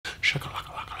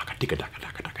Shakalaka-laka-laka,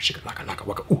 tika-daka-daka-daka,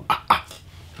 shikalaka-laka-waka, ooh, ah, ah.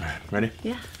 All right, ready?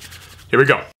 Yeah. Here we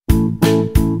go.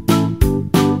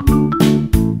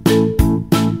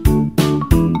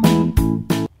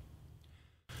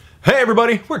 Hey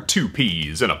everybody, we're Two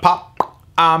Peas in a Pop.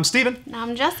 I'm Steven. And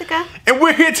I'm Jessica. And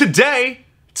we're here today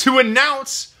to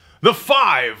announce the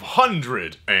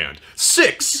 500 and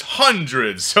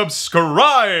 600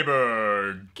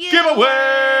 subscriber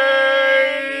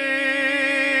giveaway!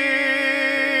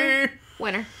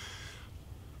 Winner.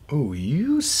 Oh,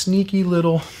 you sneaky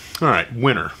little... All right,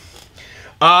 winner.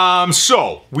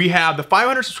 So we have the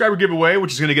 500 subscriber giveaway,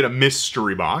 which is going to get a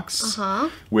mystery box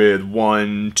with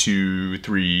 1, 2,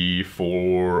 3,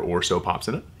 4 or so pops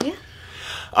in it. Yeah.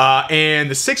 And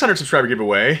the 600 subscriber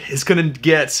giveaway is going to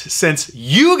get, since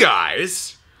you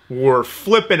guys were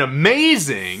flipping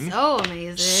amazing. So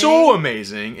amazing. So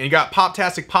amazing. And you got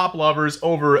Poptastic Pop lovers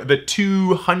over the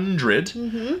 200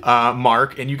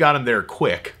 mark, and you got them there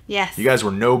quick. Yes. You guys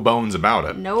were no bones about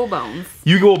it. No bones.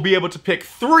 You will be able to pick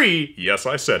 3, yes,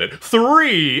 I said it,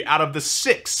 3 out of the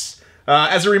 6.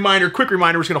 As a reminder, quick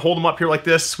reminder, we're just going to hold them up here like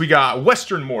this. We got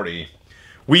Western Morty.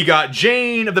 We got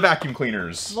Jane of the Vacuum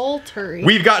Cleaners. Volturi.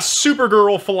 We've got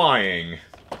Supergirl Flying.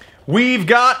 We've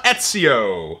got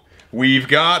Ezio. We've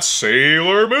got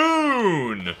Sailor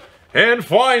Moon. And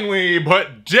finally,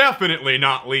 but definitely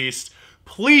not least,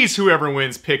 please whoever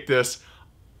wins pick this.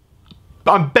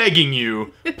 I'm begging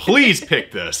you, please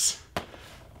pick this.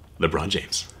 LeBron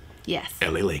James. Yes.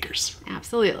 LA Lakers.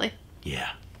 Absolutely. Yeah.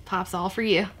 Pops all for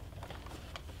you.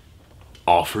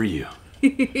 All for you.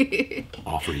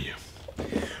 All for you.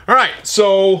 All right,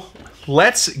 so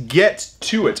let's get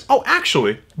to it. Oh,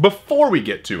 actually, before we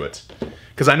get to it,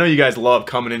 because I know you guys love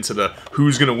coming into the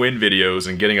who's gonna win videos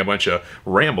and getting a bunch of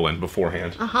rambling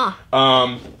beforehand.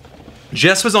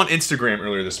 Jess was on Instagram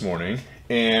earlier this morning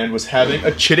and was having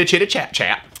a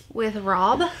chitty-chitty-chat-chat. With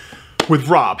Rob. With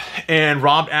Rob. And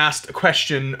Rob asked a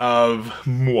question of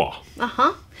moi.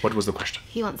 What was the question?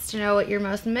 He wants to know what your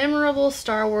most memorable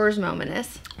Star Wars moment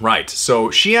is. Right.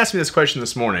 So she asked me this question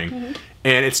this morning,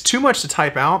 and it's too much to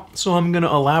type out, so I'm going to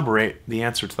elaborate the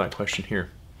answer to that question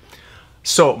here.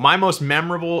 So my most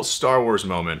memorable Star Wars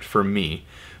moment for me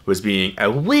was being a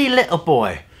wee little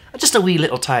boy, just a wee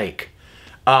little tyke.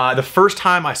 The first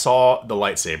time I saw the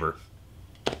lightsaber,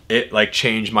 it like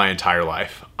changed my entire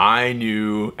life. I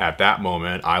knew at that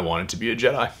moment I wanted to be a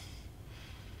Jedi.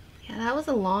 Yeah, that was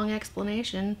a long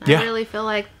explanation. Yeah. I really feel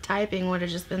like typing would have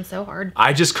just been so hard.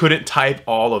 I just couldn't type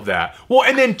all of that. Well,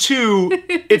 and then 2,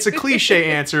 it's a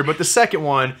cliche answer, but the second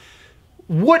one,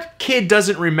 what kid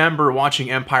doesn't remember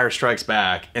watching Empire Strikes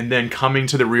Back and then coming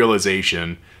to the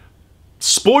realization,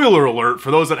 spoiler alert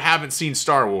for those that haven't seen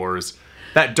Star Wars,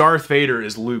 that Darth Vader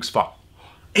is Luke's father.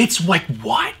 It's like,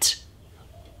 what?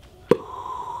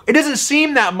 It doesn't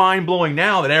seem that mind-blowing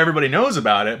now that everybody knows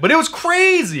about it, but it was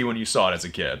crazy when you saw it as a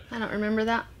kid. I don't remember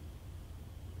that.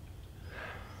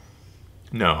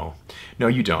 No. No,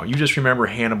 you don't. You just remember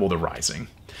Hannibal the Rising.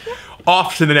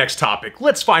 Off to the next topic.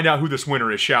 Let's find out who this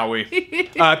winner is, shall we?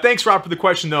 Thanks, Rob, for the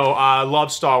question, though. I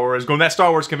love Star Wars. Going to that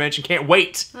Star Wars convention. Can't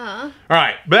wait. All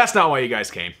right. But that's not why you guys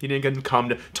came. You didn't come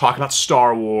to talk about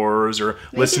Star Wars or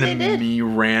listen to me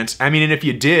rant. I mean, and if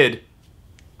you did,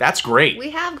 that's great.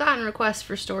 We have gotten requests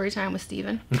for story time with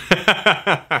Steven.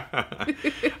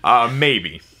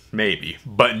 Maybe. Maybe.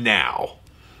 But now,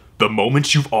 the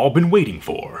moment you've all been waiting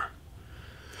for.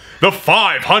 The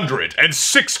 500 and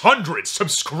 600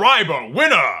 subscriber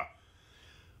winner!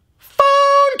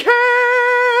 Phone Cam!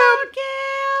 Phone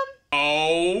Cam!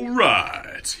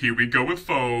 Alright, here we go with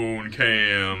Phone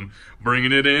Cam.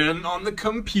 Bringing it in on the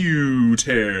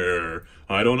computer.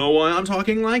 I don't know why I'm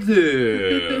talking like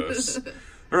this.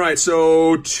 Alright,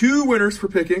 so 2 winners for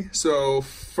picking. So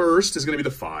first is going to be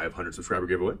the 500 subscriber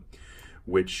giveaway,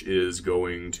 which is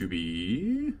going to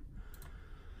be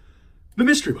the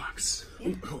mystery box.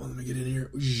 Oh, hold on, let me get in here.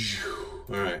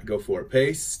 Alright, go for it.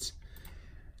 Paste.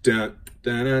 Dun,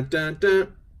 dun, dun, dun,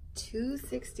 dun.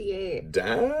 268.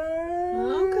 Dun.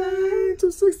 Okay.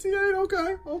 268,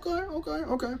 okay.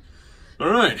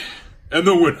 Alright, and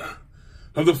the winner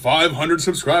of the 500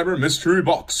 subscriber mystery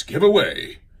box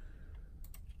giveaway.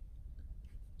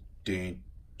 Dun,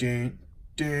 dun,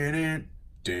 dun, dun,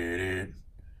 dun.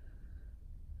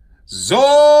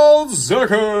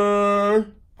 Zolzucker!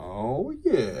 Oh,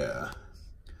 yeah.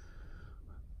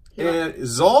 And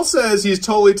Zol says he's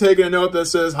totally taking a note that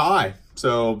says hi.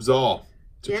 So, Zol,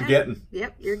 that's what you're getting.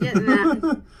 Yep, you're getting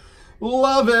that.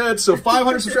 Love it. So,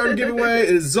 500 subscriber giveaway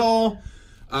is Zol.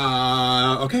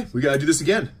 Okay, we gotta do this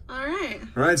again.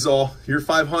 All right, Zol, you're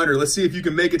 500. Let's see if you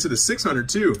can make it to the 600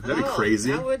 too. That'd be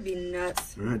crazy. That would be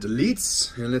nuts. All right,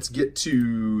 deletes, and let's get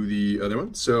to the other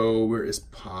one. So where is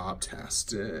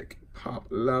Poptastic? Pop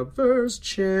Lovers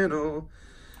channel.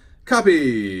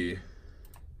 Copy.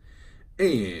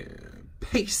 And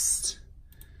paste.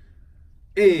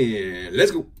 And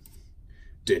let's go.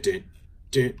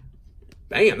 Bam,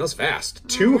 that was fast.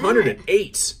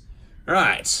 208. All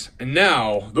right, and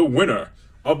now the winner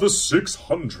of the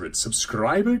 600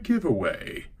 subscriber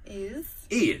giveaway is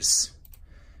the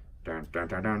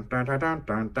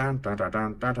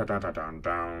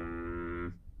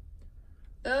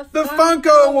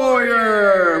Funko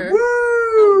Warrior. Woo!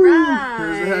 All right.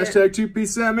 There's the hashtag 2P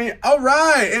Sammy. All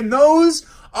right, and those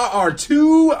are our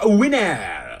 2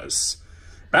 winners.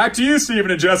 Back to you,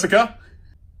 Steven and Jessica.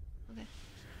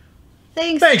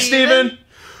 Thanks, Steven.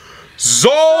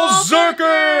 Zol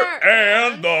Zerker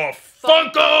and the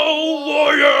Funko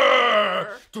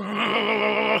Warrior!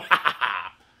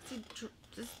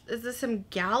 Is this him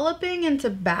galloping into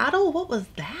battle? What was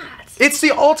that? It's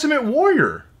the Ultimate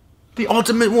Warrior. The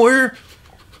Ultimate Warrior.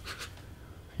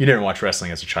 You didn't watch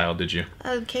wrestling as a child, did you?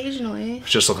 Occasionally. It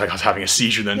just looked like I was having a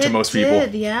seizure then to It most did,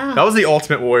 people. yeah. That was the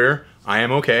Ultimate Warrior. I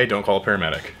am okay. Don't call a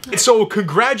paramedic. So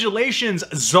congratulations,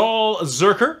 Zol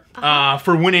Zerker,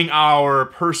 for winning our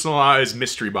personalized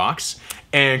mystery box.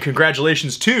 And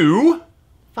congratulations to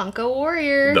Funko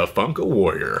Warrior. the Funko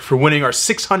Warrior for winning our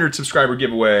 600 subscriber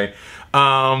giveaway.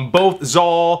 Both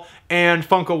Zol and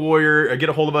Funko Warrior, get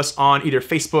a hold of us on either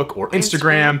Facebook or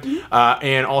Instagram.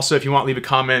 And also, if you want, leave a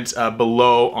comment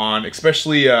below on,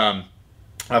 especially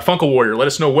Funko Warrior. Let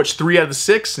us know which 3 out of the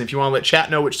 6, and if you want to let chat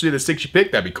know which 3 out of the 6 you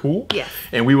picked, that'd be cool. Yes.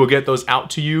 And we will get those out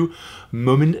to you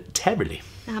momentarily.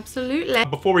 Absolutely.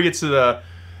 Before we get to the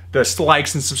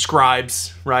likes and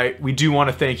subscribes, right? We do want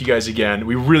to thank you guys again.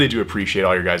 We really do appreciate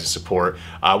all your guys' support.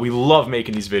 We love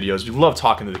making these videos. We love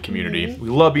talking to the community. We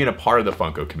love being a part of the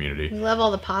Funko community. We love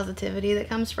all the positivity that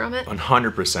comes from it.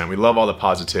 100%. We love all the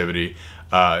positivity.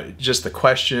 Just the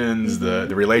questions, the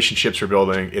relationships we're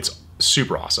building. It's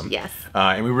super awesome. Yes.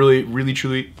 And we really, really,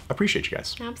 truly appreciate you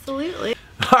guys. Absolutely.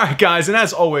 All right, guys, and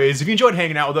as always, if you enjoyed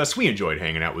hanging out with us, we enjoyed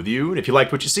hanging out with you. And if you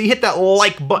liked what you see, hit that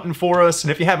like button for us.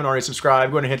 And if you haven't already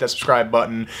subscribed, go ahead and hit that subscribe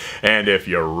button. And if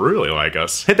you really like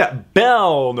us, hit that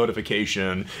bell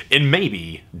notification. And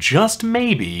maybe, just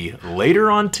maybe, later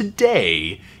on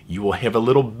today, you will have a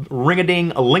little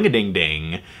ring-a-ding, a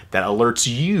ling-a-ding-ding that alerts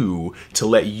you to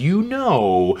let you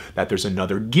know that there's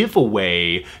another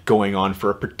giveaway going on for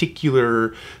a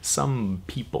particular some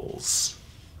peoples.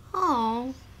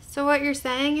 Oh. So what you're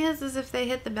saying is if they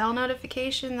hit the bell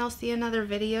notification, they'll see another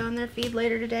video in their feed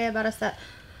later today about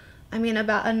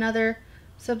about another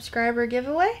subscriber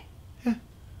giveaway? Yeah.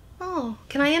 Oh,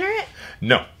 can I enter it?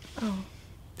 No. Oh.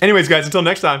 Anyways, guys, until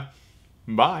next time,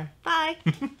 bye. Bye.